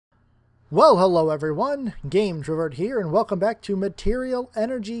Well, hello everyone, Gametrovert here, and welcome back to Material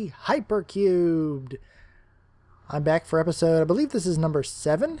Energy Hypercubed. I'm back for episode, I believe this is number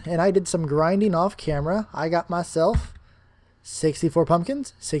 7, and I did some grinding off camera. I got myself 64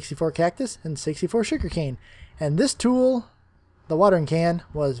 pumpkins, 64 cactus, and 64 sugarcane. And this tool, the watering can,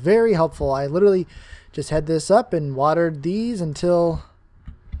 was very helpful. I literally just had this up and watered these until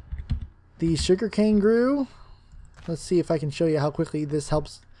the sugarcane grew. Let's see if I can show you how quickly this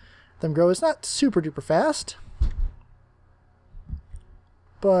helps them grow. It's not super duper fast,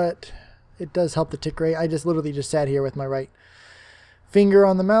 but it does help the tick rate. I just literally just sat here with my right finger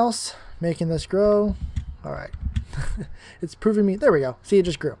on the mouse making this grow. All right. It's proving me. There we go. See, it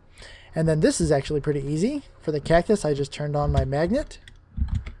just grew. And then this is actually pretty easy. For the cactus, I just turned on my magnet,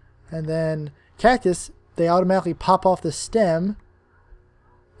 and then cactus, they automatically pop off the stem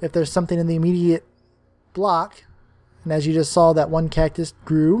if there's something in the immediate block. And as you just saw, that one cactus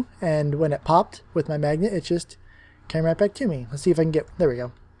grew, and when it popped with my magnet, it just came right back to me. Let's see if I can get, there we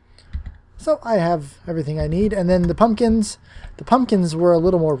go. So I have everything I need. And then the pumpkins were a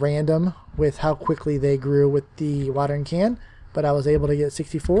little more random with how quickly they grew with the watering can, but I was able to get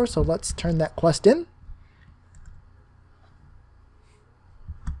 64, so let's turn that quest in.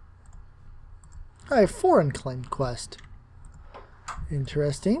 I have 4 unclaimed quest.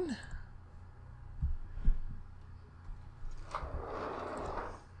 Interesting.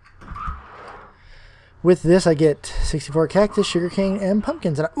 With this, I get 64 cactus, sugarcane, and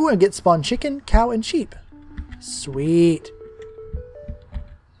pumpkins. And I get spawn chicken, cow, and sheep. Sweet.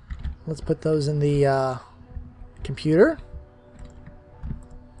 Let's put those in the computer.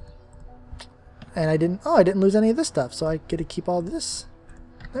 And I didn't lose any of this stuff, so I get to keep all this.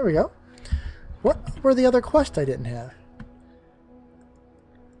 There we go. What were the other quests I didn't have?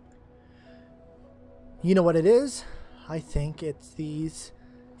 You know what it is? I think it's these.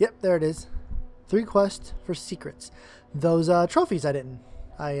 Yep, there it is. 3 quests for secrets. Those trophies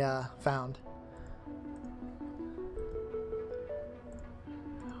I found.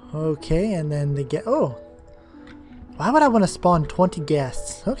 Okay, and then the oh, why would I want to spawn 20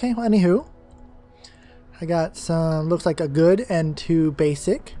 guests? Okay, well, anywho, I got some, looks like a good and 2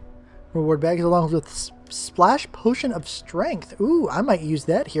 basic reward bags along with splash potion of strength. Ooh, I might use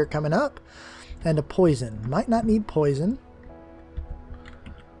that here coming up. And a poison. Might not need poison.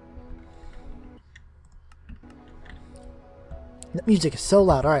 The music is so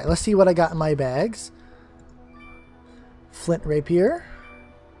loud. Alright, let's see what I got in my bags. Flint rapier.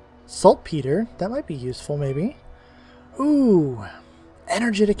 Saltpeter. That might be useful, maybe. Ooh.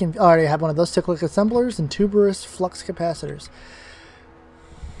 Energetic. Already have one of those cyclic assemblers and tuberous flux capacitors.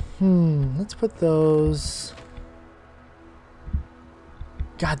 Let's put those.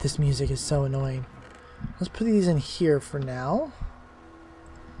 God, this music is so annoying. Let's put these in here for now.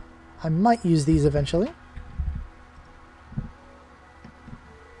 I might use these eventually.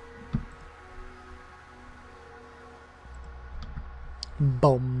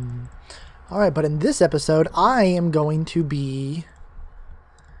 Boom. Alright, but in this episode, I am going to be...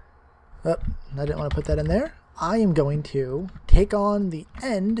 Oh, I didn't want to put that in there. I am going to take on the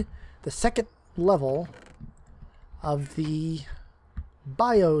second level of the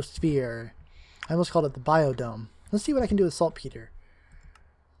Biosphere. I almost called it the Biodome. Let's see what I can do with saltpeter.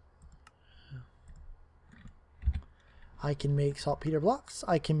 I can make saltpeter blocks.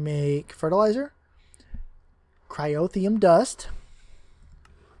 I can make fertilizer. Cryothium dust.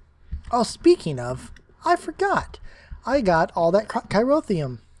 Oh, speaking of, I forgot. I got all that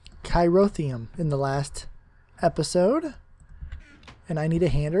cryothium in the last episode, and I need to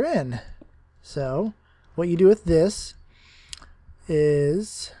hand her in. So, what you do with this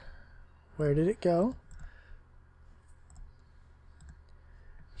is, where did it go?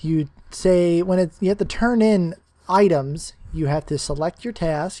 You say when you have to turn in items, you have to select your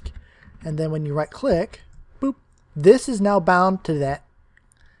task, and then when you right click, boop, this is now bound to that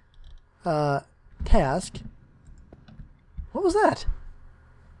task. What was that?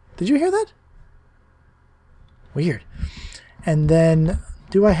 Did you hear that? Weird. And then,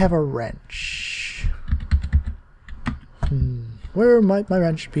 do I have a wrench? Where might my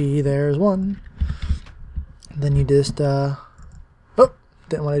wrench be? There's one. Then you just, oh,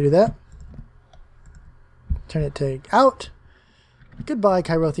 didn't want to do that. Turn it to out. Goodbye,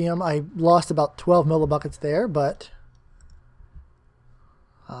 Cryothium. I lost about 12 millibuckets there, but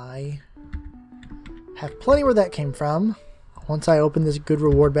I have plenty where that came from. Once I open this good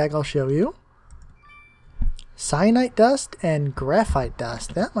reward bag, I'll show you. Cyanite dust and graphite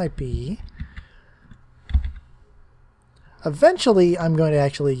dust. That might be... Eventually, I'm going to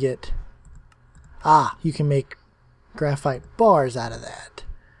actually get... you can make graphite bars out of that.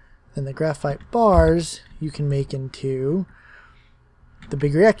 Then the graphite bars you can make into the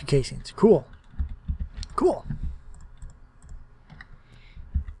big reactor casings. Cool. Cool.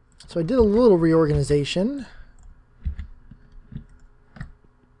 So I did a little reorganization.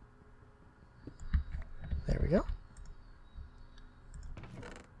 There we go.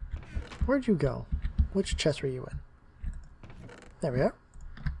 Where'd you go? Which chest were you in? There we are.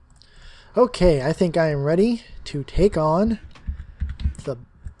 Okay, I think I am ready to take on the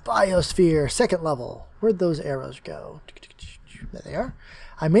Biosphere, second level. Where'd those arrows go? There they are.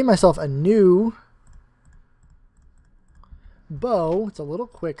 I made myself a new bow. It's a little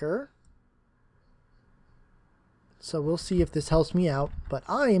quicker. So we'll see if this helps me out. But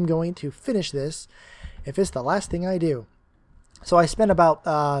I am going to finish this if it's the last thing I do. So I spent about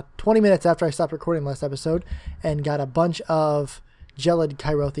 20 minutes after I stopped recording last episode and got a bunch of gelid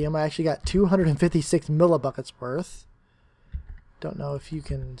chirothium. I actually got 256 millibuckets worth. Don't know if you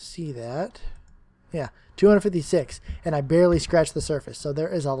can see that. Yeah, 256. And I barely scratched the surface. So there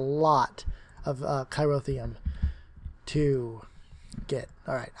is a lot of chirothium to get.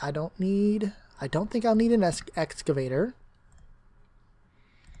 All right, I don't think I'll need an excavator.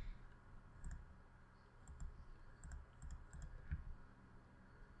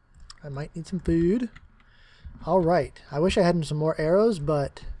 I might need some food. All right. I wish I had some more arrows,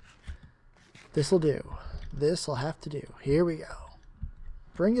 but this'll do. This'll have to do. Here we go.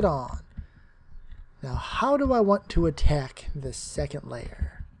 Bring it on. Now, how do I want to attack this second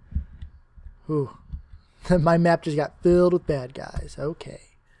layer? Ooh. My map just got filled with bad guys. Okay.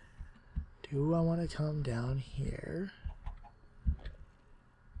 Do I want to come down here?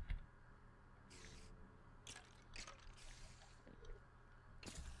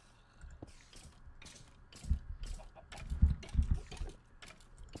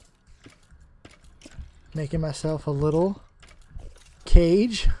 Making myself a little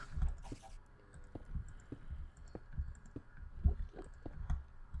cage.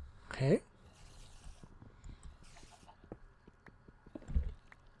 Okay.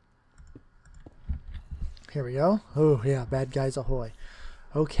 Here we go. Oh, yeah, bad guys ahoy.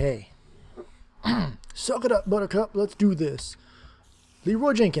 Okay. Suck it up, Buttercup. Let's do this.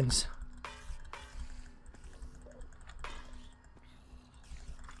 Leroy Jenkins.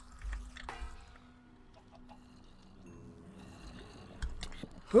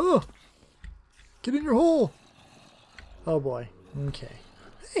 Oh! Get in your hole! Oh boy. Okay.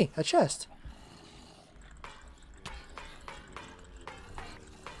 Hey, a chest.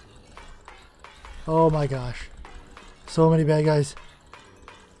 Oh my gosh. So many bad guys.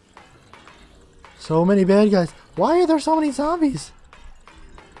 So many bad guys. Why are there so many zombies?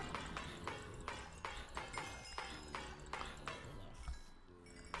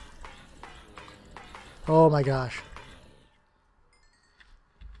 Oh my gosh.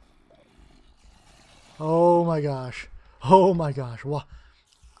 Oh my gosh. Oh my gosh. What?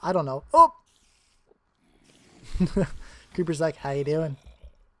 I don't know. Oh! Creeper's like, how you doing?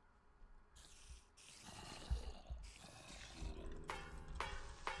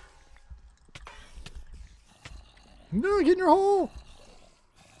 No, get in your hole!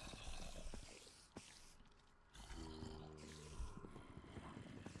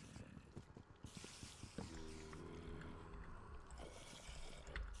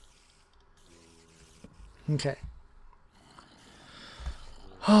 Okay.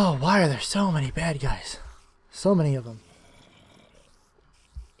 Oh, why are there so many bad guys? So many of them.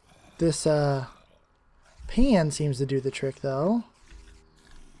 This pan seems to do the trick, though.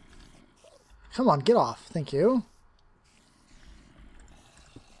 Come on, get off. Thank you.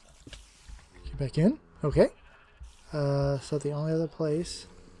 Get back in. Okay. So the only other place.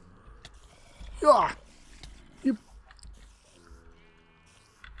 Ah! You.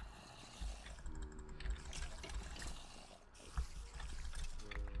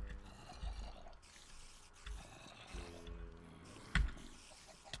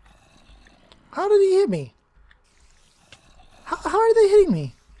 How did he hit me? How are they hitting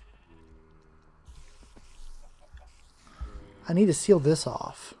me? I need to seal this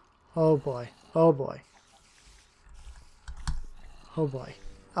off. Oh boy. Oh boy. Oh boy.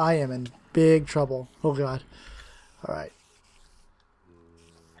 I am in big trouble. Oh god. Alright.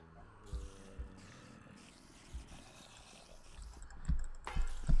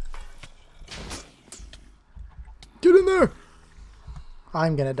 Get in there!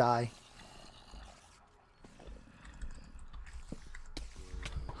 I'm gonna die.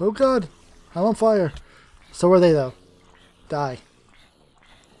 Oh god, I'm on fire. So are they though. Die.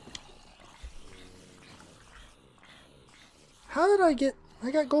 How did I get... I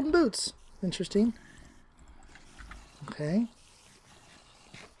got golden boots. Interesting. Okay.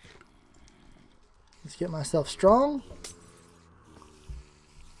 Let's get myself strong.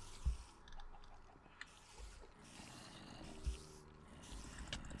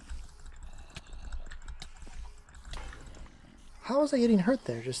 How was I getting hurt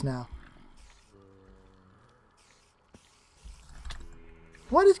there just now?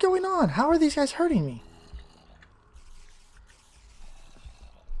 What is going on? How are these guys hurting me?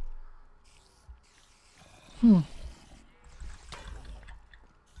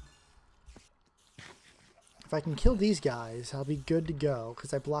 If I can kill these guys, I'll be good to go,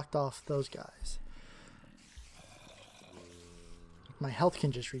 because I blocked off those guys. My health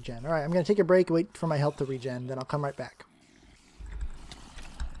can just regen. Alright, I'm going to take a break, wait for my health to regen, then I'll come right back.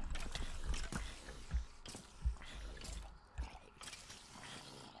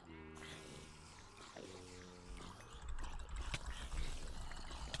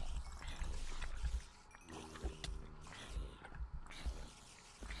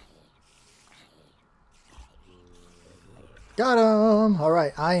 Got him!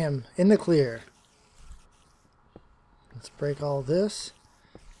 Alright, I am in the clear. Let's break all this.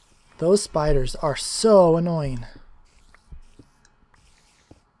 Those spiders are so annoying.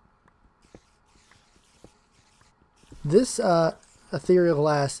 This ethereal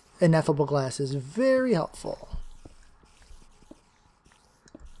glass, ineffable glass, is very helpful.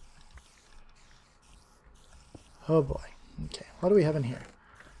 Oh boy. Okay, what do we have in here?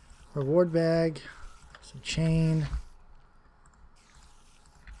 Reward bag, some chain.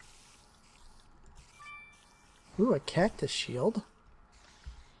 Ooh, a cactus shield.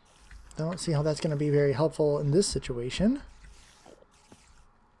 I don't see how that's going to be very helpful in this situation.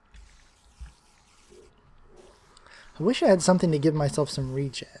 I wish I had something to give myself some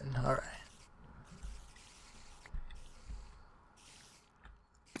regen. Alright.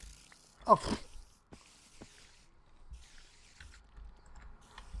 Oh.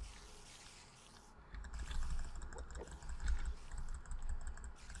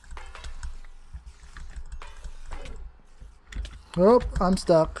 Oh, I'm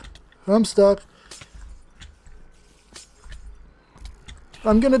stuck. I'm stuck.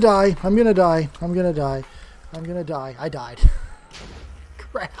 I'm gonna die. I'm gonna die. I'm gonna die. I'm gonna die. I died.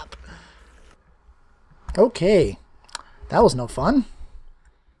 Crap. Okay. That was no fun.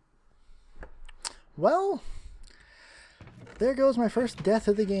 Well, there goes my first death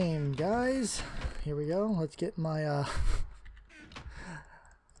of the game, guys. Here we go. Let's get my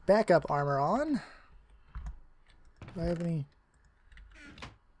backup armor on. Do I have any...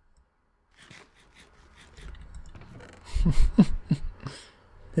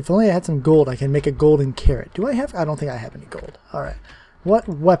 If only I had some gold, I can make a golden carrot. Do I have? I don't think I have any gold. Alright. What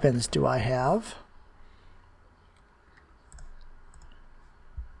weapons do I have?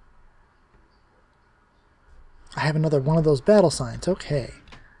 I have another one of those battle signs. Okay.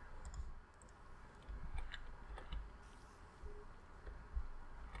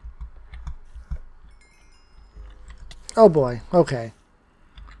 Oh boy. Okay.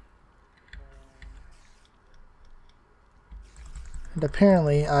 And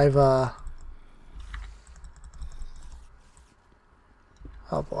apparently I've, oh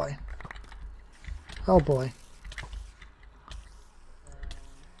boy. Oh boy.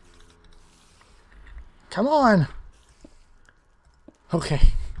 Come on! Okay.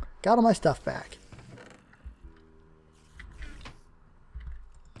 Got all my stuff back.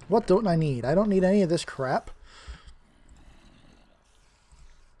 What don't I need? I don't need any of this crap.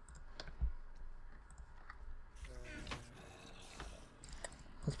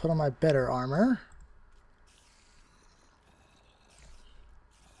 Let's put on my better armor.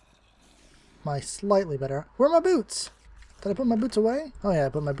 My slightly better... Where are my boots? Did I put my boots away? Oh yeah, I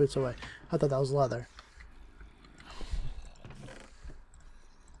put my boots away. I thought that was leather.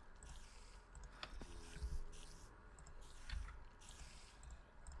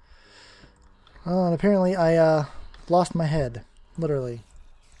 Oh, and apparently I lost my head. Literally.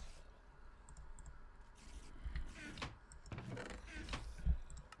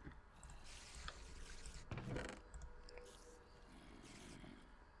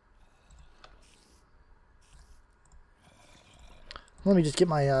 Let me just get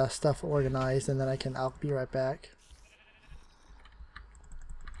my stuff organized and then I'll be right back.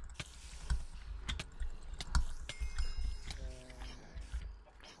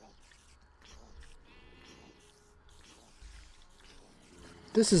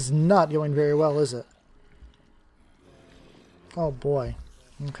 This is not going very well, is it? Oh boy.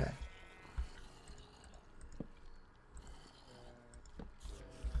 Okay.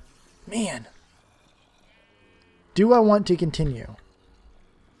 Man. Do I want to continue?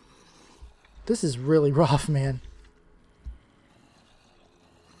 This is really rough, man.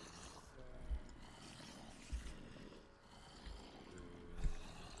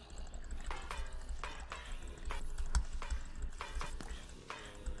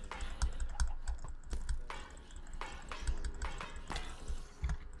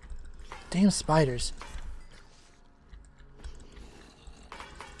 Damn spiders.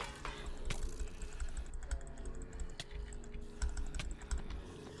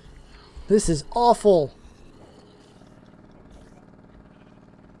 This is awful.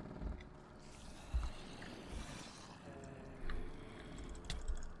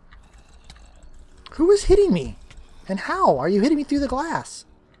 Who is hitting me? And how? Are you hitting me through the glass?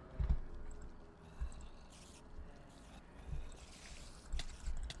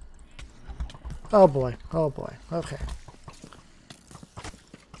 Oh boy. Oh boy. Okay.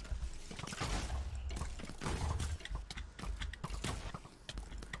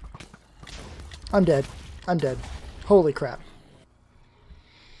 I'm dead. I'm dead. Holy crap.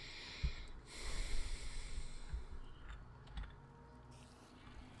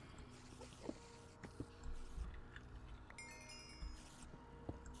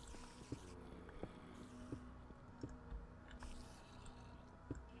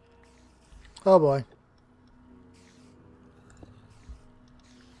 Oh boy.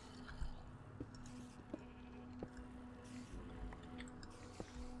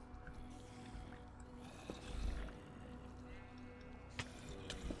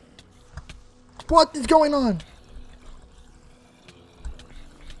 What is going on?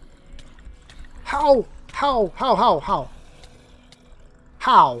 How? How? How? How? How?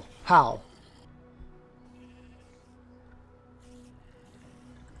 How? How?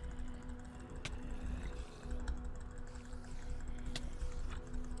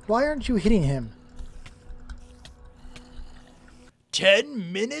 Why aren't you hitting him?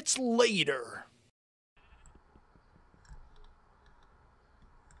 10 minutes later.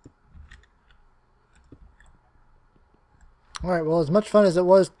 Alright, well, as much fun as it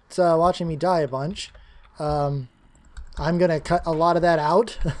was watching me die a bunch, I'm going to cut a lot of that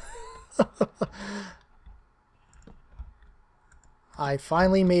out. I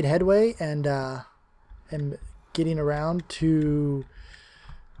finally made headway and am getting around to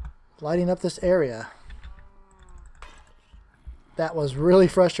lighting up this area. That was really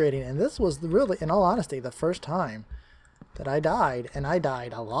frustrating, and this was really, in all honesty, the first time that I died, and I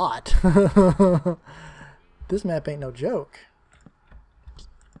died a lot. This map ain't no joke.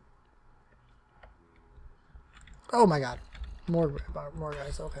 Oh my god. More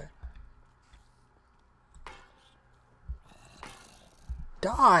guys, okay.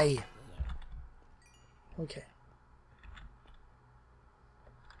 Die! Okay.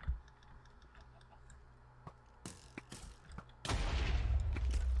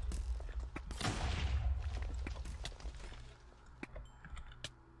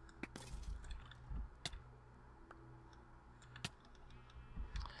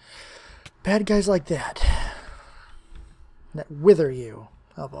 Bad guys like that wither you.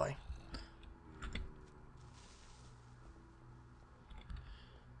 Oh boy.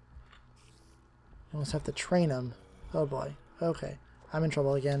 Almost have to train them. Oh boy. Okay. I'm in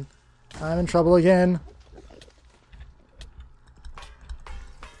trouble again. I'm in trouble again.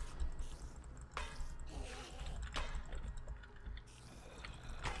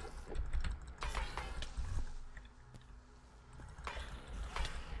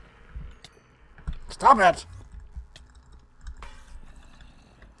 Stop it!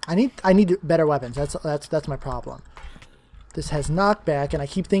 I need better weapons. That's my problem. This has knockback, and I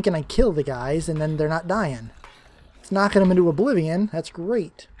keep thinking I kill the guys, and then they're not dying. It's knocking them into oblivion. That's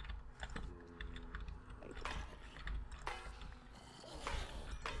great.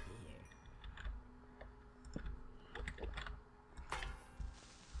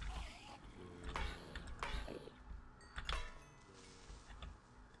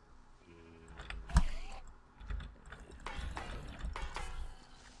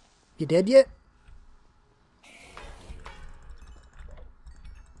 You dead yet?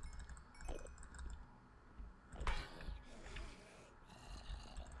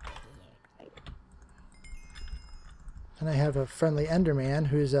 And I have a friendly Enderman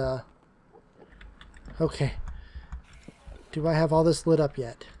who's okay. Do I have all this lit up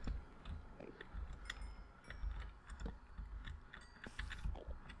yet?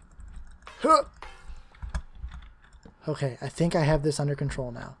 Huh! Okay, I think I have this under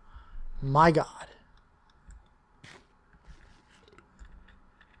control now. My god.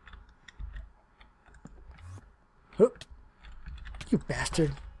 Huh. You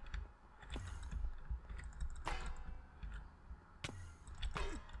bastard.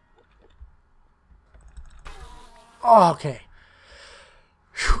 Oh, okay.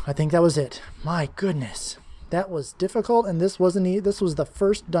 Whew, I think that was it. My goodness. That was difficult, and this was the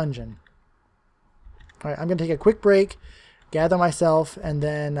first dungeon. Alright, I'm going to take a quick break, gather myself, and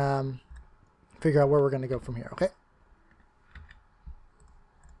then figure out where we're going to go from here, okay?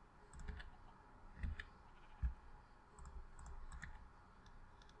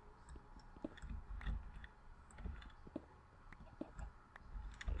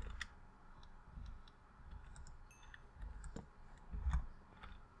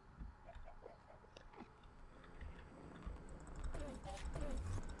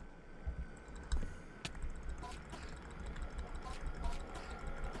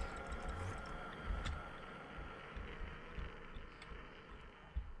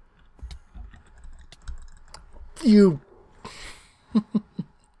 You.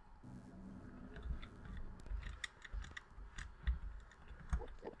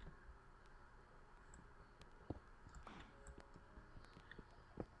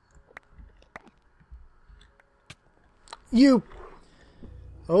 You.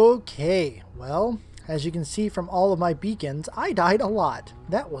 Okay, well, as you can see from all of my beacons, I died a lot.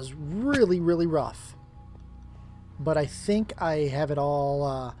 That was really, really rough. But I think I have it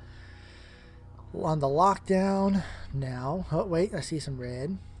all on the lockdown now. Oh, wait, I see some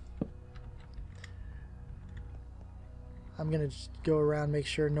red. I'm going to just go around, make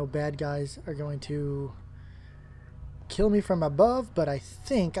sure no bad guys are going to kill me from above, but I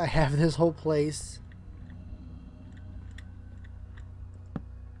think I have this whole place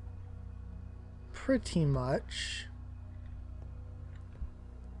pretty much.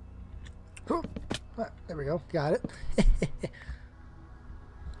 Oh, there we go. Got it.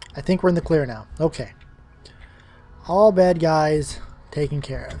 I think we're in the clear now. Okay. All bad guys taken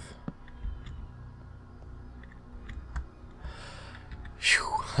care of.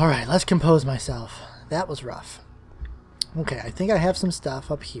 Whew. All right, let's compose myself. That was rough. Okay, I think I have some stuff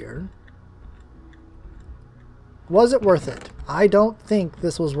up here. Was it worth it? I don't think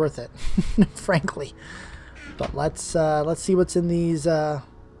this was worth it, frankly. But let's see what's in these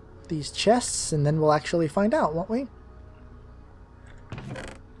chests, and then we'll actually find out, won't we?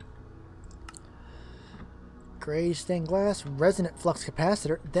 Gray stained glass, resonant flux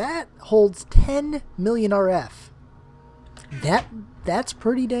capacitor. That holds 10 million RF. That's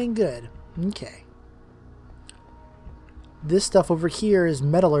pretty dang good. Okay. This stuff over here is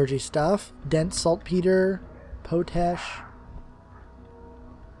metallurgy stuff. Dense saltpeter, potash.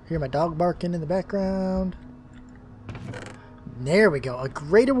 Hear my dog barking in the background. There we go. A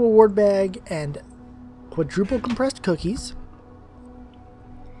greater reward bag and quadruple compressed cookies.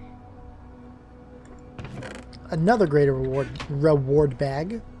 Another greater reward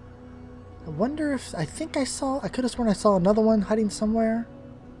bag. I wonder if I could have sworn I saw another one hiding somewhere.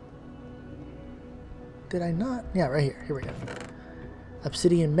 Did I not? Yeah, right here. Here we go.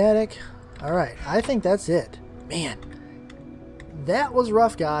 Obsidian medic. All right, I think that's it. Man, that was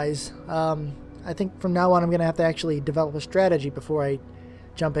rough, guys. I think from now on I'm gonna have to actually develop a strategy before I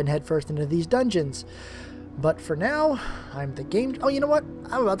jump in headfirst into these dungeons. But for now, I'm the game. Oh, you know what?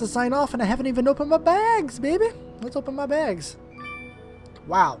 I'm about to sign off, and I haven't even opened my bags, baby. Let's open my bags.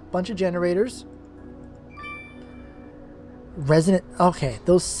 Wow, bunch of generators. Resonant. Okay,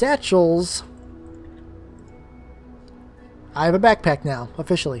 those satchels. I have a backpack now,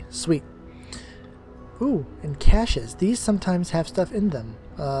 officially. Sweet. Ooh, and caches. These sometimes have stuff in them.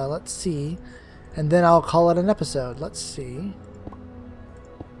 Let's see. And then I'll call it an episode. Let's see.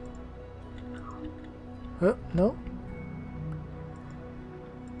 Oh, no.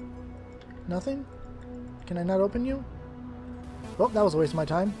 Nothing? Can I not open you? Oh, that was a waste of my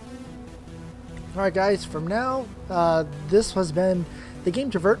time. Alright guys, from now, this has been the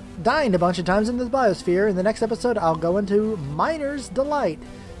Gametrovert dying a bunch of times in the Biosphere. In the next episode, I'll go into Miner's Delight.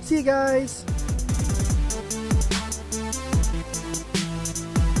 See you guys!